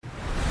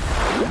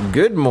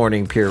Good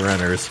morning, Peer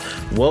Runners.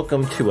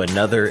 Welcome to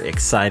another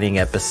exciting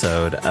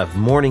episode of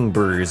Morning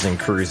Brews and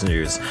Cruise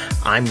News.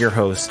 I'm your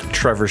host,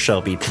 Trevor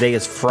Shelby. Today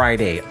is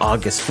Friday,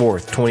 August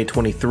 4th,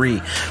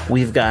 2023.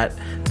 We've got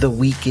the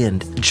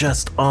weekend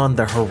just on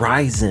the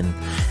horizon.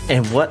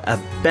 And what a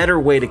better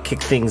way to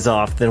kick things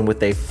off than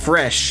with a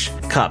fresh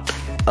cup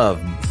of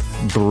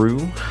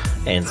brew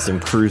and some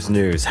cruise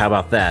news. How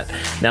about that?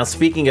 Now,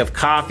 speaking of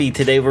coffee,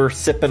 today we're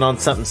sipping on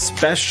something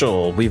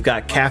special. We've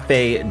got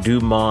Cafe Du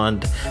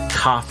Monde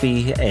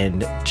coffee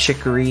and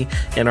chicory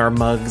in our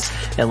mugs.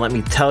 And let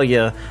me tell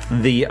you,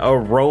 the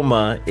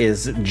aroma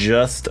is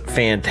just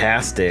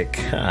fantastic.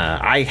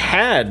 I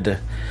had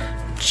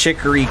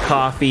chicory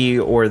coffee,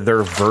 or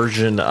their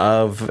version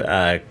of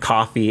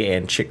coffee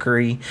and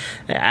chicory,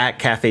 at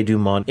Cafe Du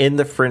Monde in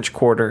the French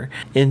Quarter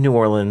in New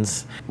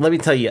Orleans. Let me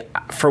tell you,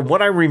 from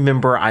what I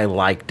remember, I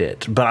liked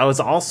it, but I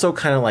was also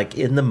kind of like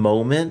in the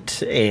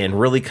moment and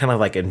really kind of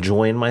like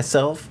enjoying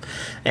myself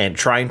and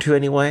trying to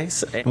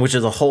anyways, which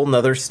is a whole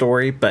nother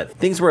story. But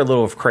things were a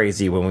little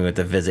crazy when we went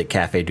to visit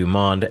Cafe Du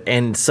Monde,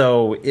 and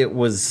so it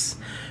was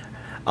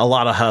a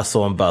lot of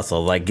hustle and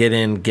bustle, like get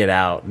in, get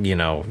out, you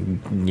know,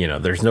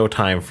 there's no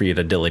time for you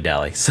to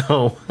dilly-dally.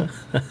 So,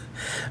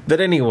 but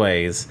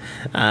anyways,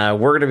 we're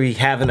going to be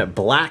having it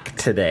black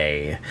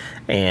today.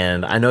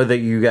 And I know that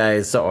you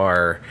guys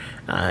are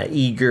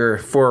eager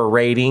for a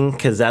rating,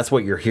 because that's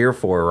what you're here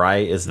for,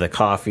 right? Is the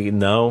coffee?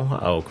 No?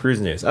 Oh, cruise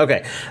news.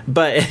 Okay.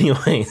 But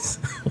anyways,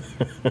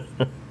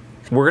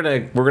 We're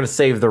gonna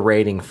save the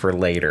rating for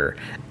later.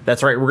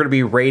 That's right. We're gonna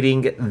be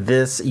rating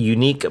this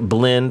unique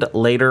blend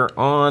later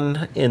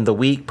on in the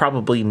week,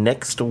 probably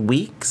next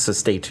week. So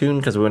stay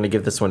tuned, because we're gonna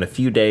give this one a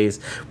few days.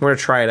 We're gonna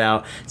try it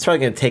out. It's probably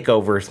gonna take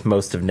over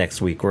most of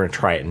next week. We're gonna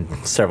try it in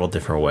several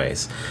different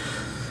ways.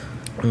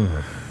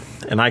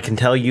 And I can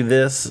tell you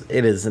this: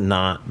 it is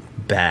not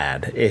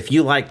bad. If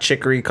you like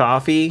chicory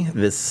coffee,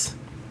 this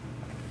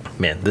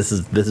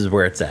is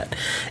where it's at.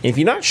 And if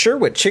you're not sure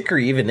what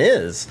chicory even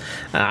is,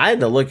 I had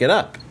to look it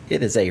up.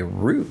 It is a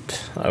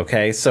root.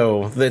 Okay,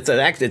 so it's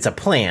a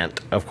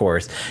plant, of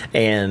course,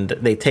 and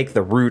they take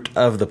the root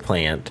of the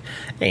plant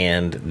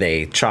and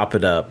they chop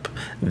it up.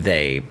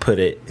 They put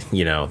it,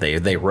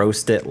 they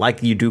roast it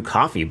like you do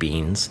coffee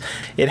beans.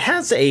 It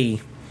has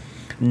a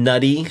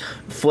nutty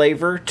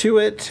flavor to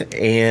it,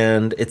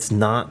 and it's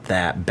not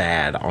that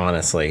bad,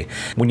 honestly.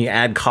 When you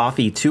add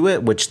coffee to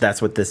it, which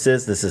that's what this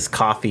is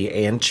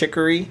coffee and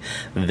chicory,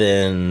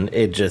 then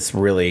it just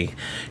really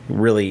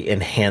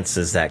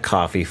enhances that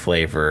coffee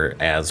flavor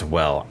as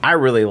well. I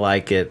really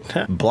like it.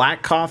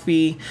 Black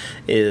coffee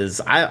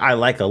is, I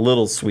like a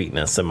little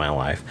sweetness in my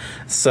life,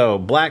 so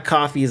black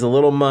coffee is a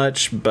little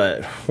much,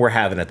 but we're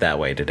having it that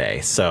way today.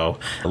 So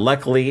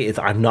luckily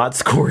I'm not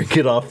scoring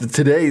it off of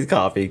today's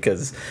coffee,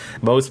 because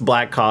most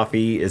black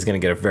coffee is going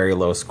to get a very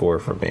low score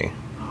from me.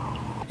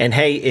 And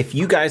hey, if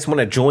you guys want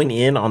to join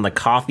in on the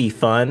coffee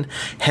fun,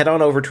 head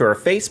on over to our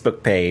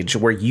Facebook page,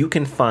 where you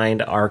can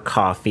find our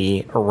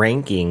coffee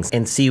rankings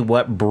and see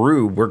what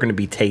brew we're going to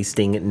be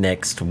tasting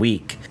next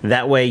week.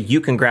 That way you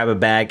can grab a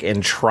bag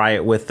and try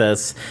it with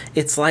us.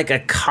 It's like a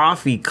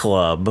coffee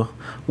club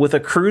with a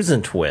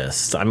cruising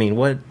twist. I mean,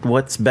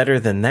 what's better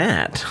than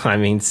that? I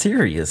mean,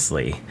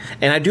 seriously.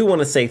 And I do want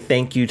to say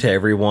thank you to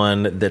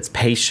everyone that's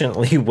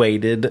patiently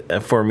waited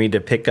for me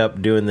to pick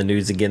up doing the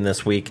news again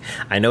this week.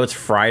 I know it's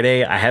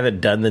Friday. I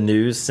haven't done the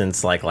news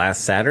since like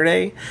last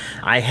Saturday.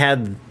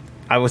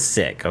 I was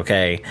sick,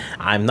 okay?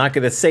 I'm not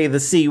going to say the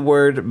C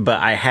word, but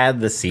I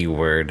had the C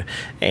word,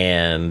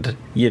 and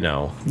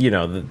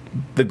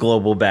the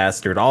global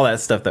bastard, all that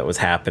stuff that was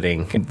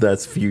happening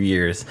that's few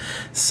years.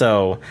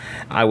 So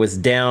I was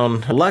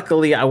down.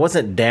 Luckily, I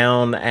wasn't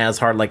down as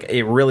hard. Like,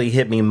 it really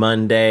hit me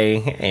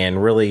Monday,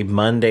 and really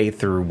Monday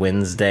through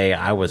Wednesday,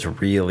 I was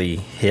really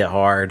hit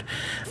hard.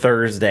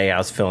 Thursday, I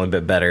was feeling a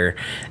bit better.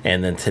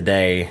 And then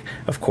today,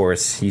 of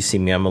course, you see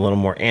me, I'm a little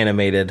more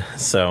animated.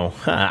 So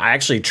I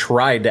actually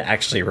tried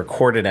to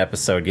record an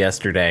episode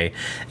yesterday,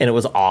 and it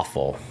was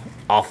awful.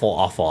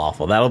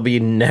 That'll be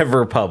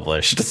never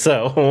published.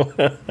 So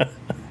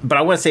but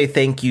I want to say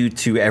thank you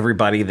to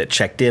everybody that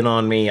checked in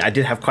on me. I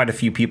did have quite a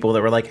few people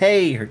that were like,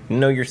 hey,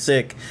 you're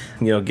sick,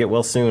 get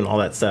well soon, all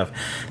that stuff.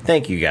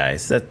 Thank you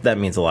guys. That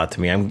means a lot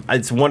to me.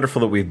 It's wonderful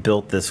that we've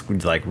built this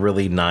like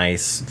really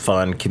nice,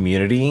 fun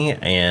community,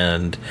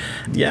 and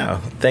yeah,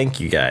 thank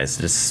you guys.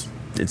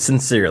 It's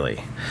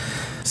sincerely.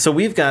 So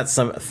we've got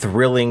some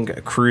thrilling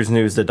cruise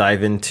news to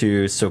dive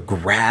into, so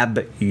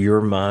grab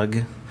your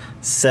mug,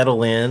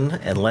 settle in,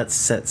 and let's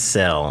set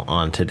sail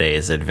on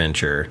today's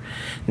adventure.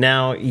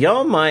 Now,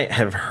 y'all might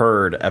have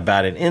heard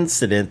about an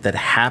incident that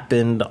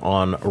happened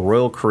on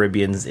Royal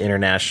Caribbean's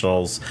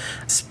International's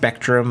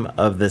Spectrum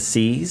of the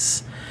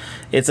Seas.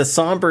 It's a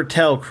somber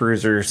tale,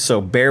 cruisers,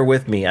 so bear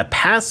with me. A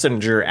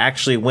passenger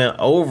actually went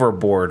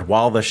overboard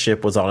while the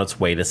ship was on its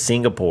way to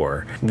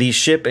Singapore. The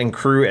ship and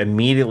crew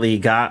immediately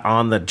got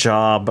on the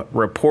job,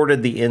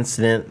 reported the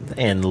incident,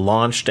 and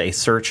launched a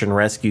search and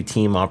rescue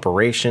team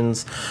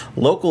operations.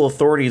 Local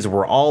authorities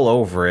were all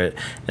over it,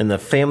 and the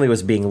family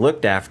was being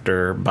looked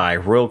after by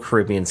Royal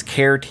Caribbean's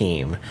care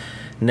team.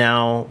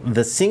 Now,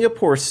 the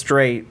Singapore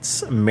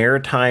Straits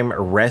Maritime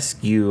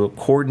Rescue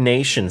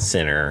Coordination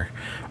Center,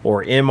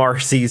 or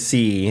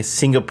MRCC,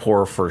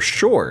 Singapore for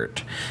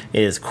short,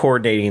 is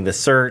coordinating the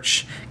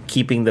search,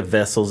 keeping the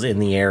vessels in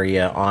the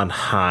area on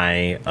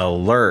high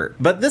alert.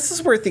 But this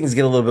is where things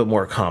get a little bit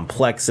more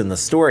complex in the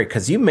story,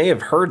 because you may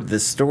have heard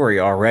this story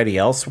already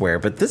elsewhere,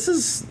 but this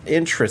is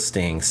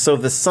interesting. So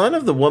the son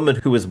of the woman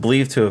who was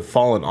believed to have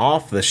fallen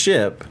off the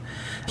ship,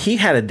 he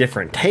had a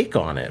different take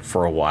on it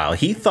for a while.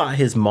 He thought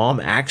his mom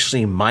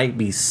actually might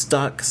be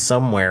stuck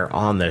somewhere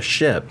on the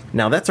ship.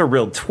 Now, that's a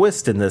real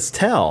twist in this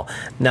tale.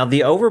 Now,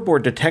 the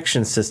Overboard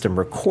detection system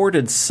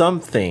recorded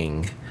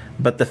something,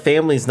 but the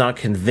family's not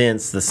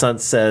convinced. The son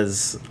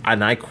says,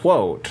 and I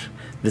quote,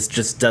 "This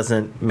just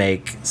doesn't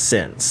make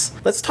sense."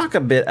 Let's talk a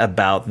bit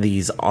about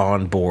these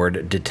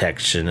onboard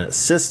detection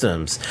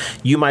systems.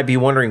 You might be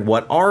wondering,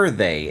 what are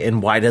they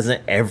and why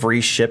doesn't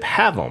every ship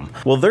have them?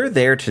 Well, they're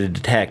there to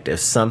detect if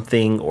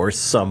something or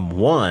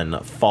someone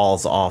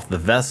falls off the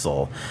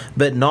vessel,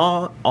 but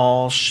not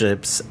all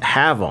ships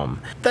have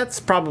them.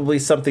 That's probably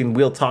something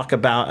we'll talk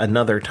about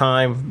another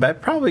time,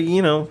 but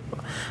probably,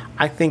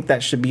 I think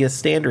that should be a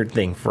standard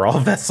thing for all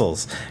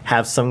vessels.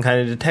 Have some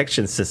kind of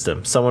detection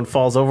system. Someone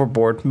falls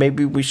overboard,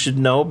 maybe we should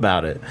know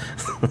about it.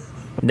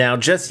 Now,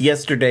 just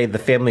yesterday, the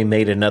family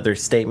made another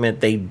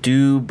statement. They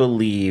do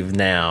believe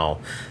now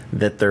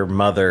that their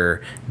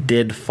mother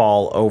did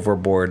fall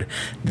overboard.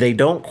 They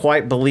don't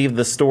quite believe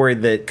the story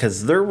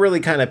because they're really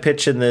kind of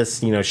pitching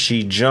this,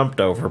 she jumped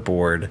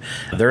overboard.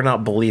 They're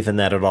not believing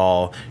that at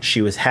all.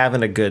 She was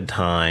having a good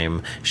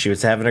time. She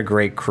was having a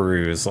great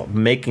cruise,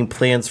 making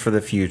plans for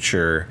the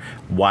future.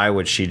 Why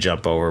would she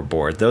jump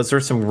overboard? Those are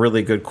some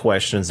really good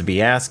questions to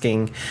be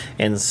asking.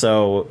 And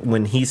so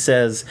when he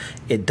says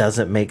it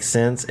doesn't make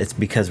sense, it's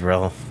because,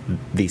 well,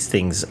 these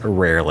things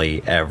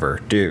rarely ever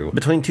do.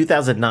 Between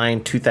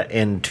 2009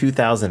 and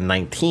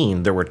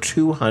 2019, there were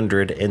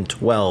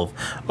 212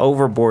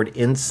 overboard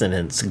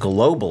incidents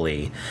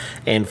globally,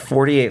 and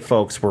 48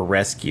 folks were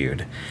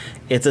rescued.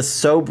 It's a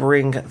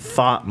sobering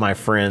thought, my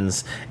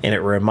friends, and it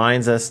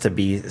reminds us to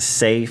be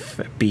safe,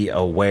 be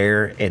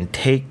aware, and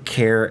take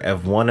care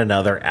of one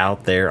another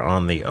out there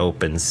on the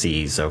open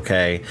seas,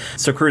 okay?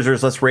 So,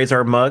 cruisers, let's raise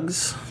our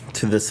mugs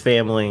to this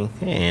family,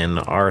 and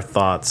our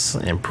thoughts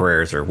and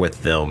prayers are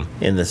with them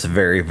in this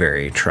very,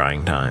 very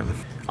trying time.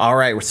 All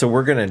right, so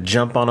we're going to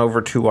jump on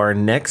over to our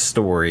next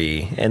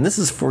story, and this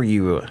is for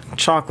you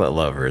chocolate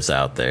lovers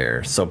out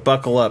there. So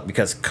buckle up,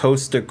 because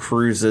Costa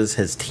Cruises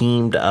has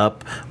teamed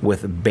up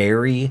with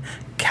Barry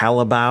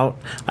Callebaut.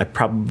 I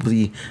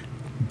probably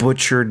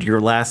butchered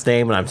your last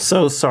name, and I'm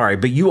so sorry,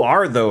 but you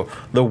are the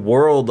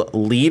world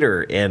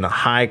leader in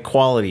high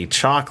quality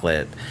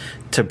chocolate,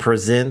 to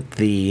present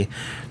the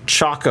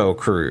Choco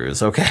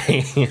Cruise,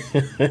 okay?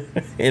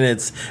 And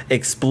it's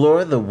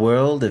Explore the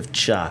World of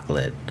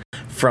Chocolate.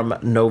 From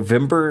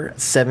November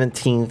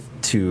 17th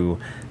to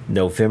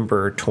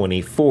November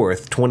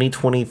 24th,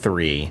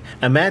 2023,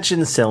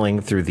 imagine sailing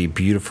through the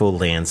beautiful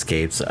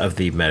landscapes of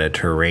the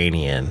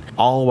Mediterranean,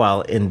 all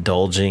while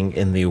indulging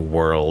in the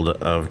world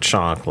of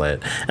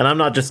chocolate. And I'm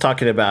not just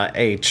talking about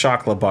a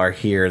chocolate bar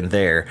here and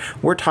there.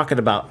 We're talking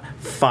about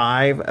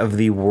 5 of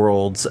the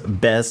world's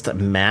best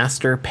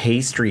master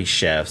pastry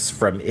chefs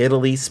from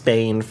Italy,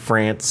 Spain,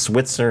 France,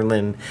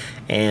 Switzerland,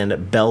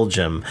 and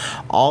Belgium,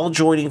 all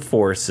joining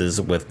forces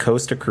with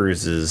Costa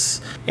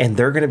Cruises, and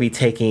they're going to be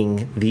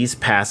taking these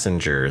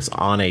passengers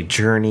on a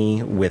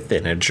journey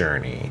within a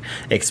journey,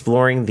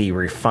 exploring the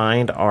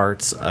refined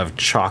arts of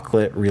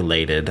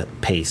chocolate-related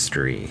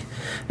pastry.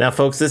 Now,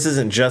 folks, this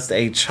isn't just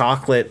a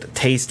chocolate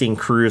tasting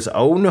cruise.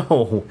 Oh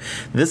no,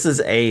 this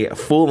is a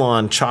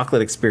full-on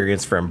chocolate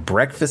experience from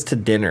breakfast to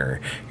dinner.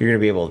 You're going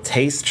to be able to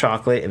taste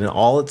chocolate in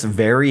all its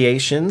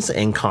variations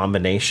and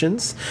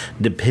combinations,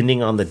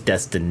 depending on the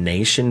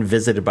destination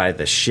visited by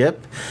the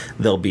ship.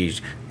 There'll be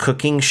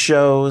cooking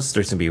shows,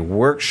 there's going to be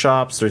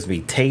workshops, there's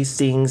going to be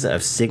tastings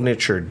of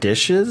signature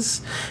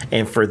dishes.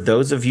 And for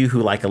those of you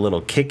who like a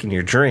little kick in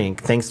your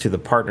drink, thanks to the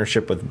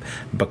partnership with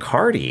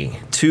Bacardi,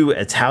 2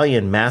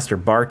 Italian master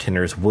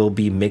bartenders will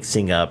be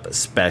mixing up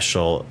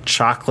special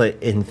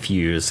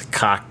chocolate-infused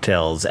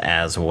cocktails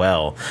as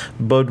well.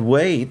 But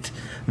wait,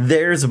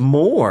 there's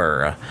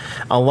more.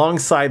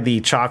 Alongside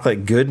the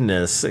chocolate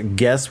goodness,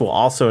 guests will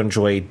also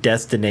enjoy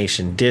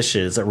destination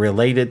dishes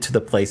related to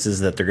the places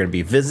that they're going to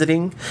be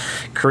visiting,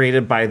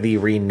 created by the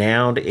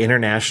renowned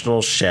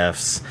international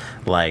chefs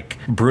like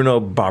Bruno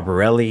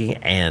Barbarelli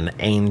and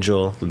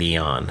Angel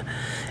Leon.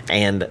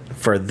 And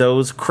for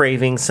those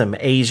craving some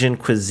Asian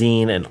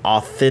cuisine and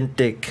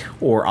authentic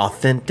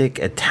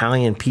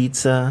Italian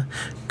pizza,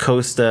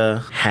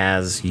 Costa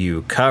has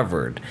you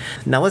covered.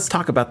 Now let's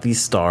talk about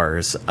these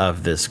stars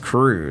of this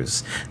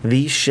cruise.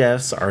 These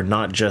chefs are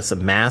not just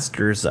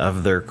masters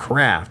of their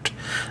craft,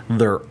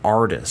 they're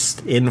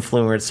artists,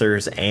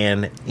 influencers,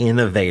 and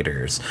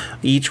innovators,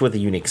 each with a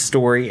unique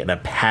story and a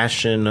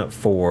passion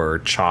for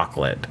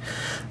chocolate.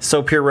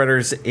 So, Pure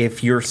Runners,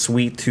 if your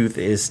sweet tooth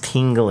is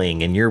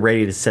tingling and you're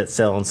ready to set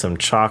sail on some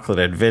chocolate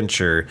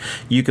adventure,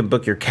 you can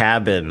book your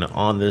cabin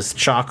on this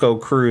Choco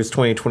Cruise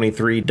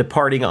 2023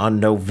 departing on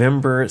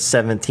November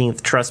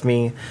 17th. Trust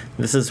me,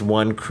 this is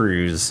one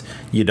cruise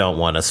you don't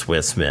want to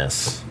Swiss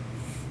miss.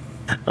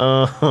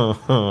 Oh,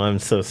 I'm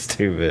so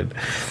stupid.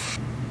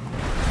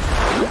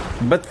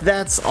 But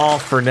that's all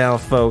for now,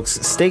 folks.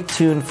 Stay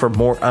tuned for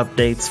more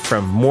updates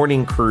from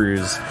Morning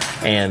Cruise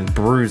and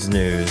Brews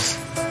News.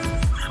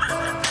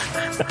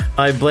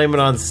 I blame it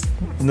on...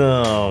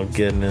 Oh,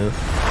 goodness.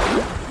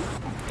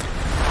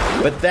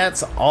 But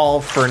that's all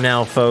for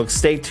now, folks.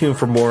 Stay tuned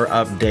for more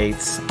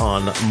updates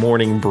on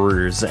Morning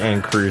Brews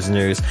and Cruise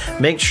News.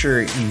 Make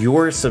sure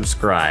you're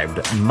subscribed.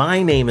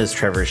 My name is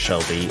Trevor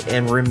Shelby,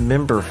 and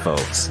remember,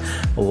 folks,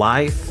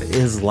 life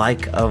is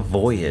like a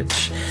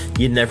voyage.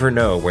 You never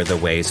know where the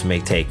waves may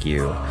take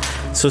you.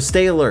 So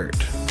stay alert,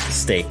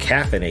 stay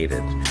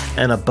caffeinated,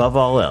 and above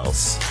all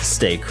else,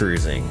 stay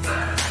cruising.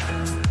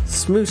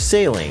 Smooth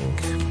sailing,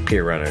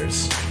 Pier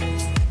Runners.